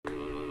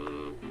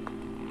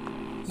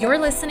You're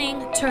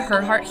listening to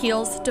Her Heart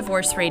Heals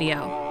Divorce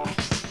Radio.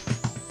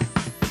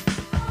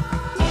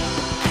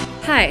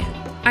 Hi,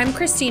 I'm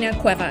Christina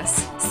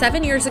Cuevas.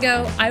 7 years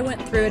ago, I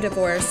went through a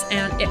divorce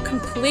and it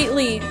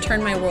completely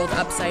turned my world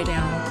upside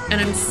down, and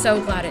I'm so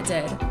glad it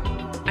did.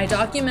 I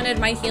documented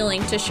my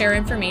healing to share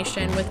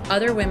information with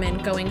other women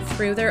going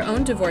through their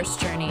own divorce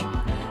journey.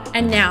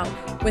 And now,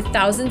 with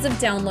thousands of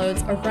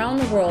downloads around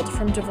the world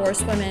from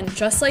divorced women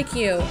just like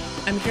you,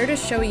 I'm here to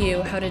show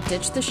you how to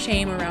ditch the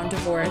shame around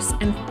divorce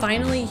and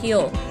finally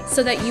heal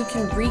so that you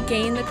can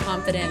regain the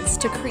confidence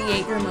to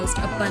create your most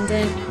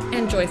abundant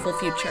and joyful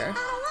future.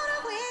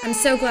 I'm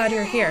so glad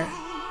you're here.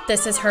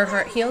 This is Her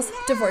Heart Heals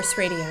Divorce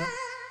Radio.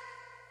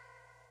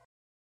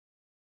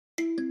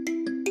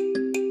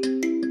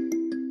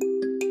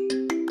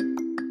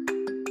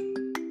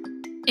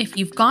 If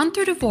you've gone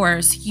through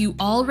divorce, you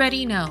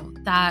already know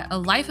that a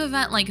life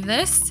event like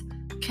this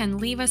can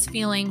leave us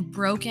feeling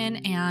broken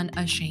and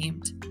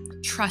ashamed.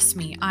 Trust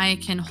me, I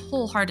can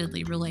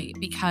wholeheartedly relate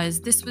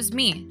because this was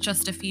me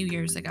just a few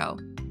years ago.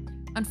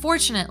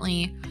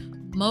 Unfortunately,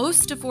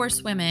 most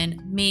divorced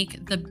women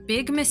make the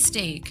big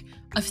mistake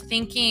of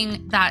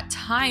thinking that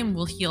time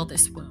will heal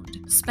this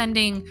wound,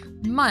 spending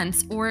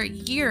months or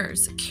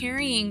years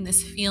carrying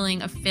this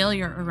feeling of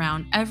failure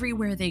around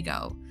everywhere they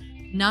go,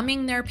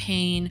 numbing their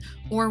pain,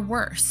 or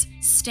worse,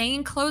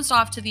 staying closed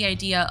off to the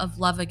idea of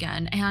love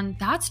again, and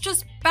that's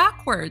just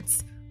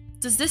backwards.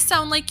 Does this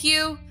sound like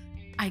you?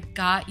 I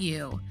got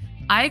you.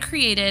 I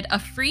created a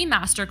free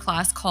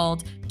masterclass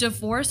called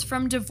Divorce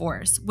from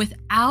Divorce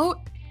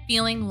Without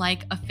Feeling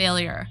Like a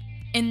Failure.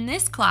 In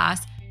this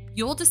class,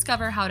 you'll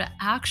discover how to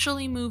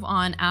actually move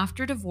on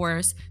after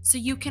divorce so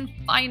you can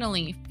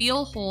finally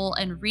feel whole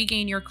and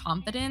regain your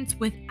confidence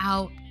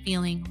without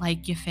feeling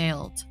like you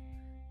failed.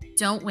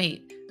 Don't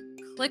wait.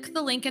 Click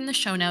the link in the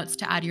show notes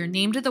to add your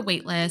name to the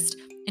waitlist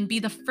and be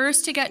the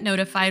first to get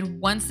notified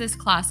once this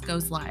class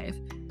goes live.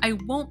 I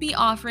won't be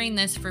offering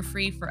this for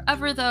free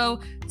forever though,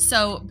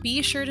 so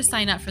be sure to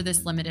sign up for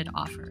this limited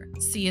offer.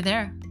 See you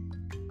there.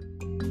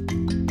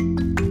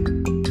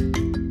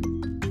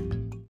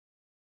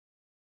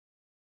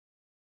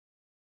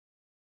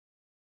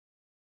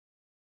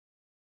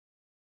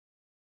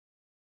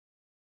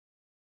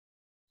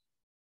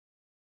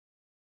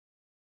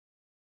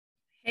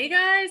 Hey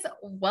guys,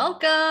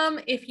 welcome.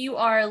 If you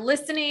are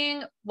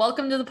listening,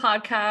 welcome to the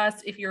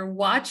podcast. If you're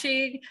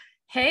watching,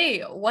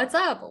 hey, what's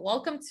up?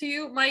 Welcome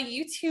to my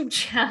YouTube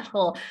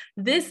channel.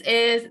 This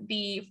is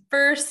the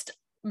first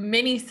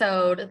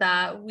mini-sode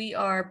that we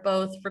are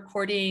both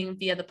recording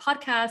via the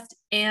podcast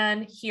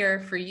and here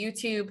for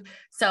YouTube.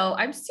 So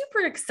I'm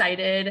super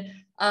excited.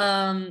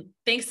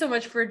 Thanks so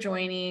much for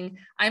joining.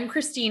 I'm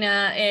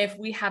Christina. If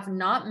we have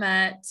not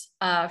met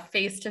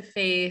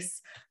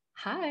face-to-face,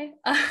 hi.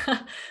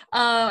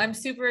 I'm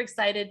super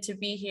excited to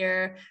be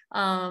here.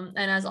 And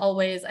as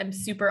always, I'm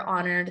super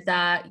honored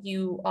that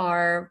you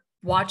are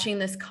watching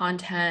this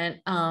content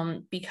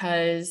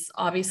because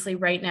obviously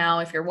right now,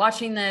 if you're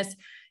watching this,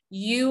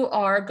 you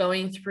are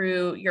going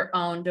through your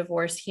own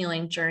divorce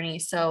healing journey.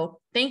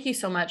 So thank you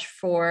so much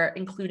for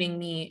including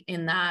me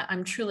in that.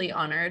 I'm truly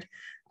honored.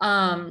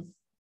 For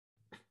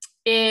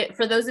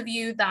those of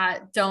you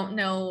that don't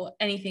know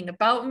anything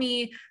about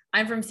me,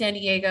 I'm from San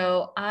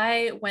Diego.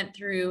 I went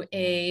through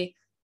a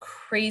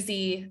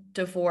crazy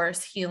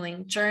divorce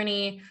healing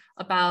journey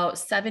about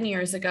 7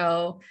 years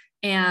ago.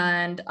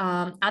 And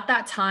at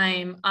that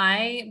time,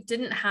 I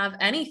didn't have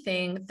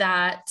anything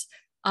that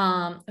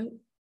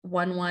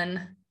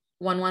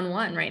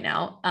 111 right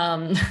now.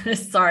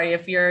 Sorry,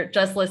 if you're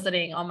just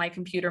listening on my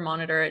computer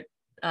monitor,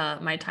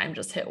 my time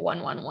just hit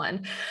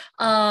 111.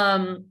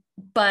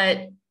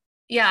 But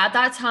yeah, at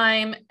that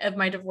time of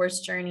my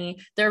divorce journey,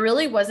 there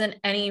really wasn't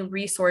any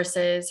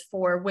resources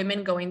for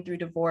women going through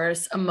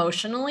divorce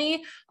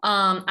emotionally.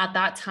 At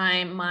that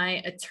time,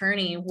 my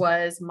attorney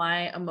was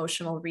my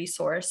emotional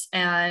resource.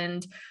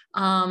 And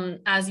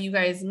as you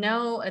guys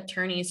know,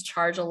 attorneys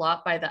charge a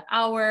lot by the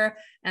hour.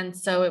 And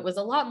so it was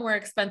a lot more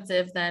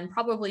expensive than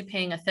probably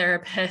paying a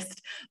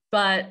therapist.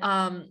 But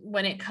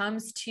when it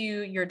comes to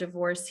your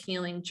divorce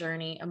healing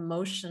journey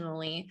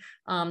emotionally,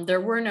 there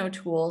were no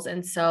tools.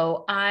 And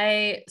so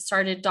I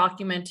started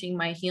documenting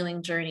my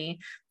healing journey,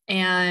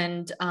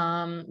 and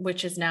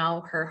which is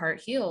now Her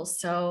Heart Heals.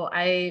 So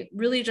I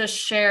really just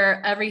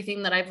share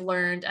everything that I've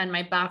learned and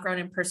my background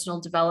in personal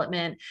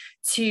development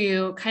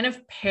to kind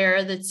of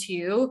pair the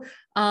two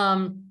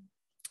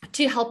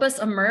to help us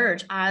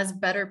emerge as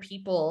better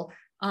people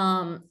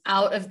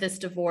out of this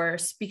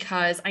divorce,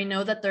 because I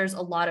know that there's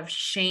a lot of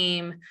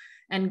shame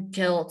and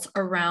guilt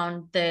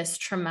around this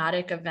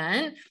traumatic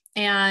event.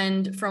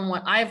 And from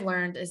what I've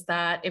learned is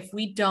that if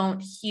we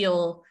don't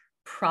heal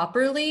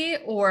properly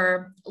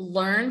or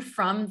learn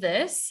from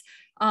this,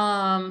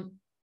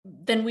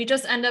 then we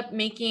just end up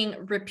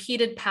making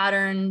repeated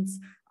patterns.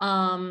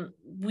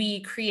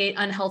 We create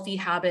unhealthy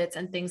habits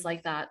and things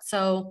like that.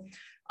 So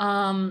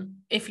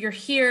if you're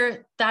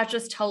here, that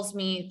just tells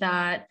me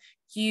that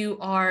you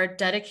are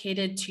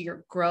dedicated to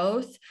your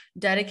growth,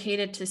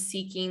 dedicated to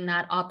seeking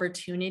that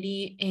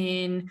opportunity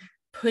in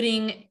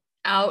putting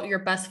out your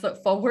best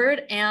foot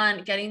forward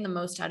and getting the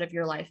most out of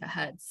your life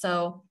ahead.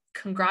 So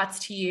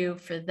congrats to you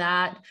for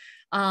that.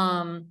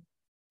 And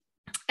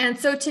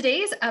so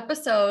today's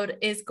episode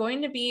is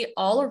going to be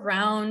all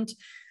around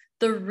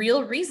the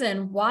real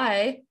reason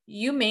why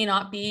you may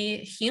not be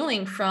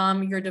healing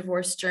from your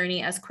divorce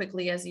journey as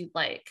quickly as you'd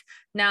like.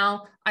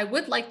 Now, I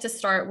would like to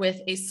start with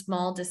a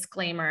small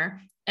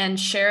disclaimer and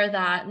share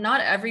that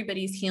not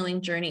everybody's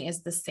healing journey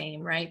is the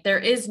same, right? There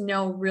is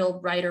no real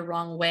right or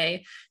wrong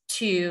way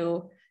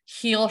to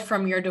heal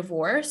from your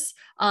divorce.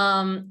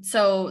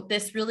 So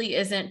this really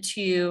isn't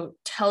to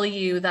tell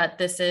you that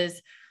this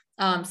is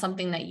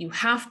something that you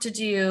have to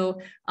do,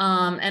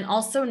 and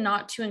also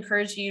not to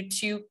encourage you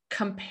to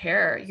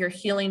compare your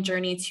healing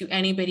journey to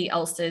anybody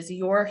else's.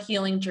 Your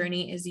healing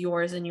journey is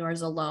yours and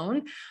yours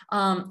alone.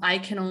 I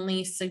can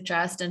only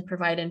suggest and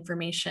provide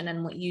information,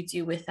 and what you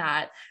do with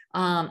that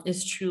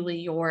is truly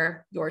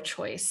your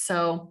choice.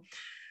 So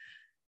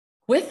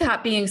with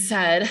that being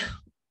said,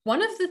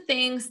 one of the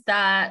things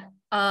that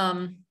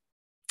I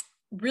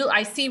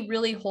see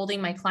really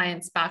holding my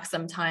clients back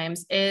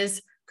sometimes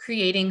is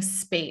creating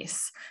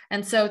space.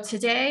 And so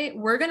today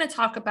we're going to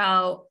talk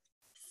about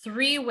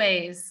 3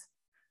 ways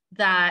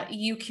that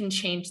you can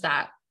change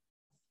that.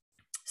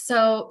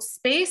 So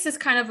space is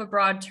kind of a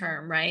broad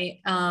term, right?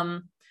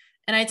 And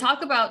I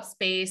talk about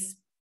space,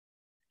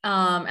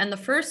 and the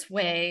first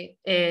way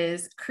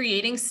is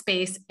creating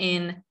space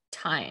in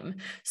time.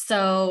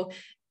 So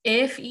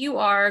if you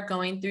are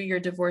going through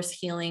your divorce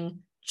healing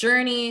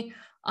journey,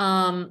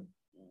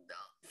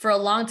 for a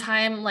long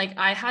time, like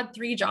I had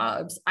 3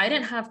 jobs. I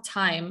didn't have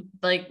time.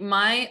 Like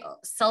my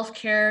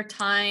self-care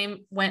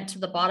time went to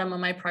the bottom of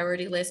my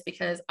priority list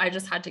because I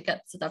just had to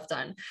get stuff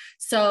done.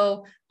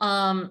 So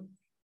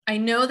I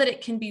know that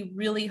it can be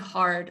really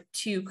hard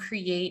to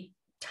create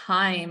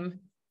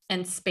time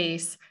and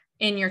space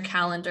in your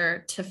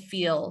calendar to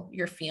feel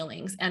your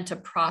feelings and to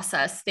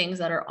process things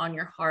that are on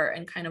your heart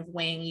and kind of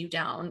weighing you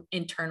down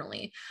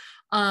internally.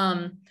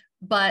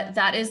 But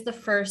that is the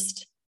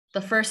first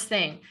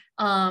thing.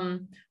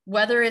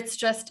 Whether it's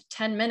just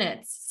 10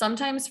 minutes,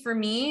 sometimes for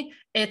me,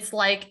 it's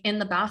like in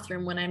the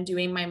bathroom when I'm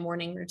doing my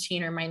morning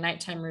routine or my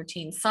nighttime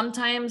routine.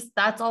 Sometimes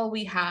that's all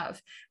we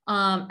have.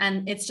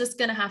 And it's just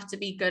going to have to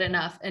be good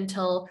enough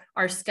until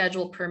our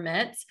schedule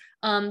permits.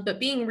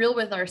 But being real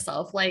with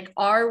ourselves, like,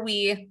 do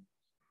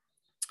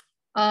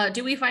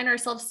we find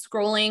ourselves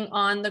scrolling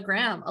on the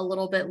gram a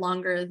little bit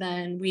longer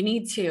than we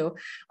need to,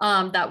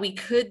 that we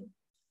could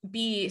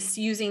be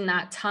using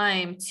that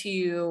time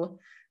to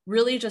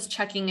really just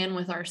checking in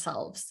with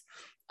ourselves.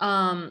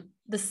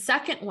 The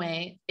second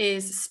way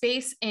is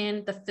space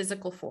in the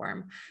physical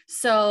form.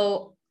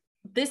 So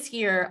this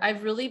year,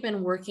 I've really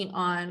been working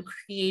on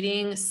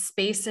creating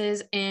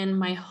spaces in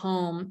my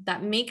home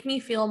that make me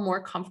feel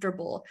more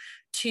comfortable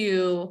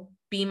to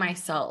be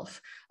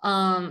myself.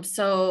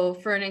 So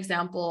for an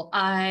example,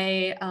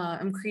 I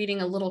am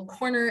creating a little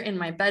corner in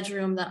my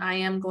bedroom that I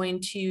am going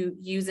to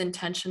use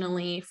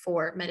intentionally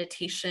for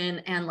meditation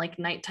and like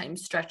nighttime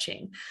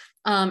stretching.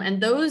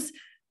 And those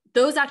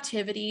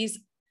activities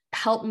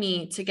help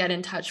me to get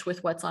in touch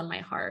with what's on my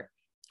heart.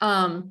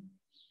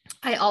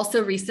 I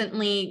also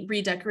recently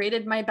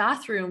redecorated my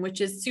bathroom,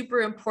 which is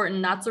super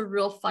important. That's a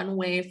real fun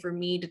way for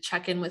me to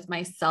check in with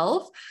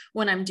myself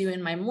when I'm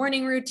doing my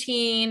morning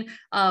routine,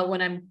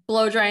 when I'm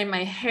blow drying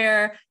my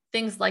hair,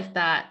 things like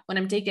that, when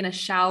I'm taking a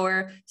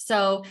shower.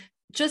 So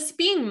just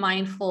being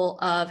mindful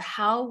of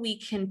how we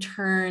can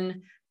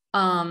turn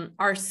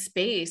our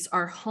space,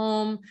 our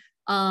home,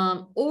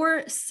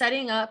 or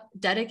setting up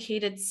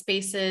dedicated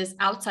spaces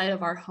outside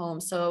of our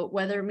home. So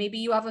whether maybe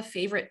you have a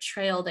favorite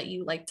trail that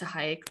you like to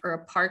hike or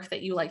a park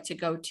that you like to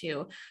go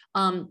to,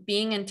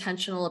 being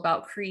intentional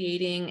about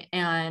creating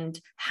and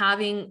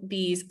having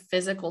these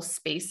physical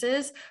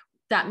spaces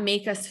that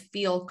make us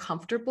feel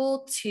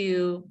comfortable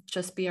to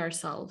just be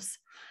ourselves.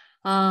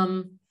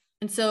 And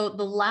so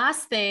the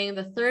last thing,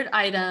 the third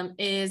item,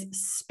 is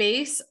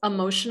space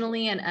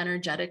emotionally and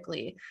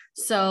energetically.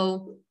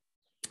 So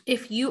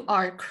if you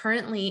are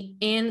currently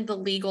in the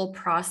legal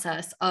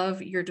process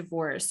of your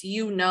divorce,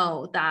 you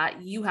know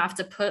that you have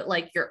to put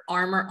like your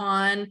armor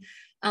on,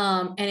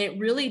 and it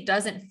really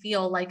doesn't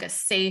feel like a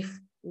safe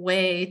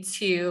way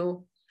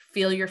to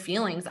feel your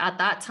feelings. At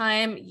that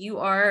time, you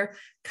are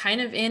kind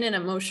of in an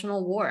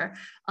emotional war,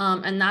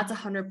 and that's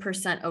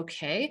 100%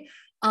 okay.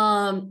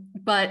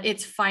 But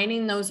it's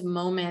finding those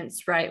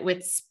moments, right,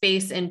 with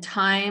space and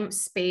time,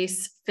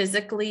 space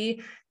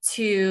physically,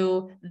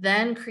 to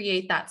then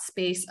create that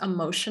space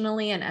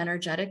emotionally and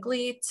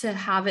energetically to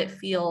have it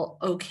feel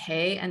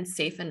okay and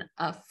safe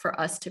enough for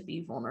us to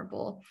be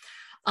vulnerable.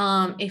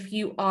 If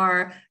you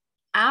are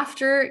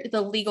after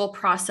the legal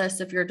process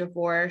of your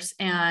divorce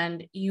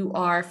and you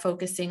are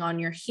focusing on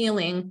your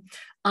healing,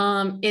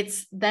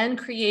 it's then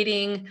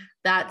creating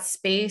that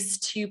space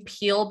to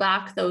peel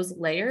back those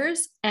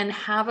layers and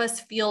have us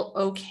feel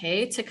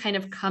okay to kind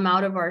of come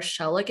out of our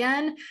shell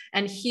again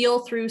and heal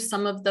through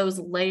some of those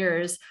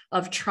layers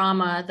of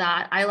trauma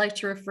that I like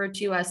to refer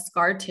to as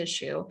scar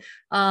tissue.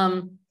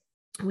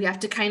 we have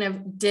to kind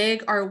of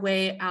dig our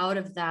way out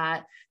of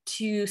that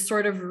to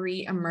sort of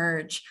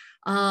re-emerge.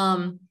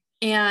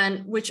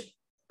 And which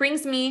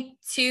brings me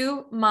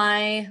to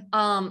my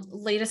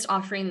latest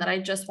offering that I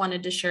just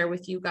wanted to share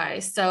with you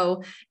guys.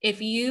 So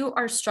if you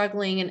are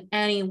struggling in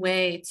any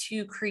way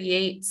to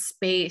create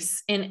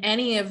space in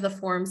any of the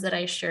forms that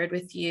I shared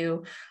with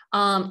you,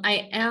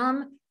 I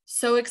am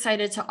so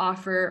excited to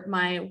offer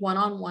my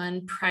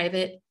one-on-one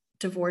private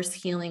divorce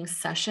healing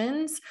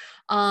sessions.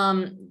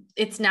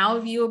 It's now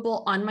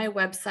viewable on my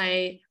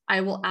website.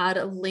 I will add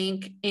a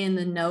link in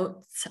the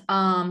notes,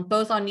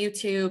 both on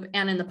YouTube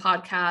and in the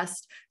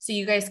podcast, so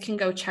you guys can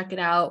go check it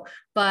out.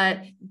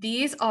 But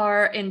these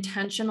are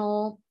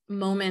intentional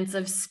moments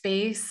of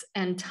space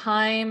and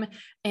time,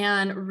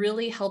 and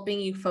really helping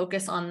you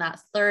focus on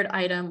that third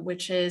item,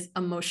 which is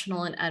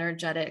emotional and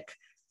energetic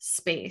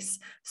space.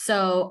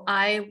 So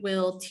I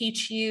will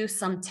teach you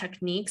some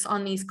techniques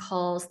on these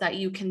calls that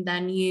you can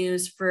then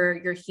use for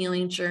your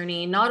healing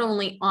journey, not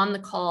only on the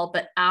call,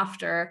 but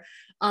after.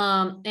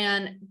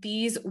 And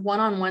these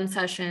one-on-one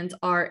sessions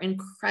are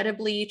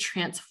incredibly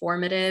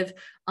transformative.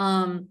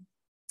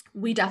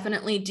 We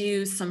definitely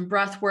do some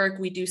breath work,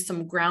 we do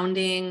some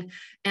grounding,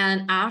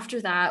 and after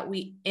that,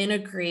 we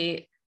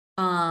integrate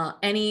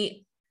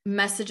any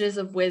messages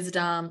of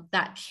wisdom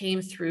that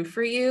came through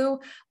for you.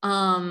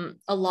 A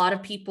lot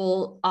of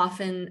people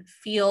often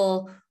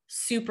feel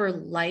super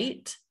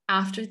light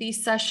after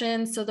these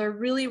sessions, so they're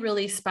really,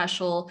 really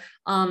special.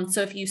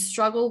 So if you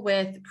struggle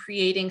with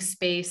creating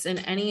space in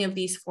any of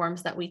these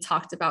forms that we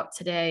talked about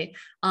today,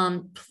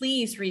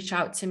 please reach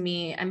out to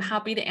me. I'm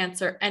happy to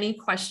answer any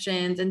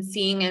questions and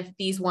seeing if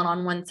these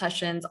one-on-one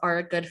sessions are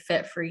a good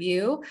fit for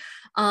you.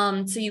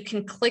 So you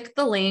can click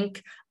the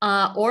link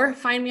or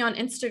find me on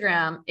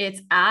Instagram.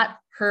 It's at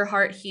Her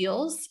Heart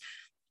Heals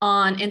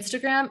on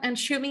Instagram, and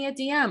shoot me a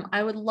DM.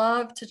 I would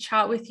love to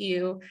chat with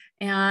you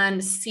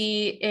and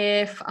see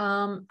if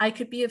I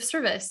could be of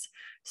service.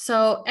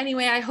 So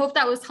anyway, I hope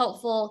that was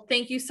helpful.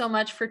 Thank you so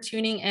much for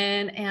tuning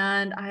in,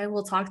 and I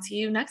will talk to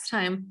you next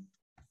time.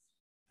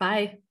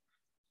 Bye.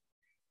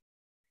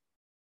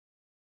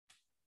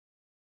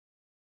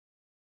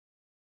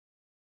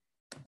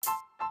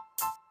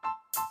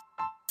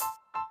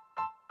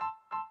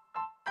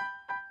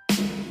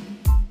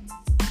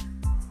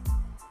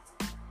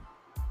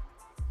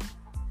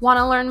 Want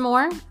to learn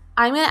more?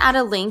 I'm going to add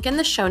a link in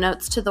the show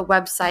notes to the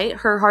website,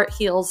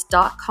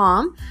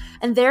 herheartheals.com,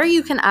 and there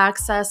you can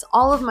access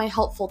all of my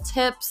helpful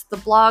tips, the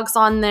blogs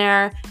on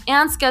there,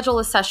 and schedule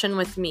a session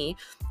with me.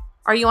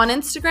 Are you on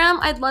Instagram?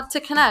 I'd love to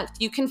connect.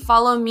 You can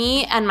follow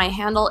me, and my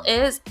handle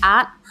is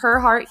at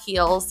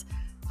herheartheals.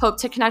 Hope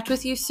to connect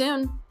with you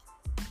soon.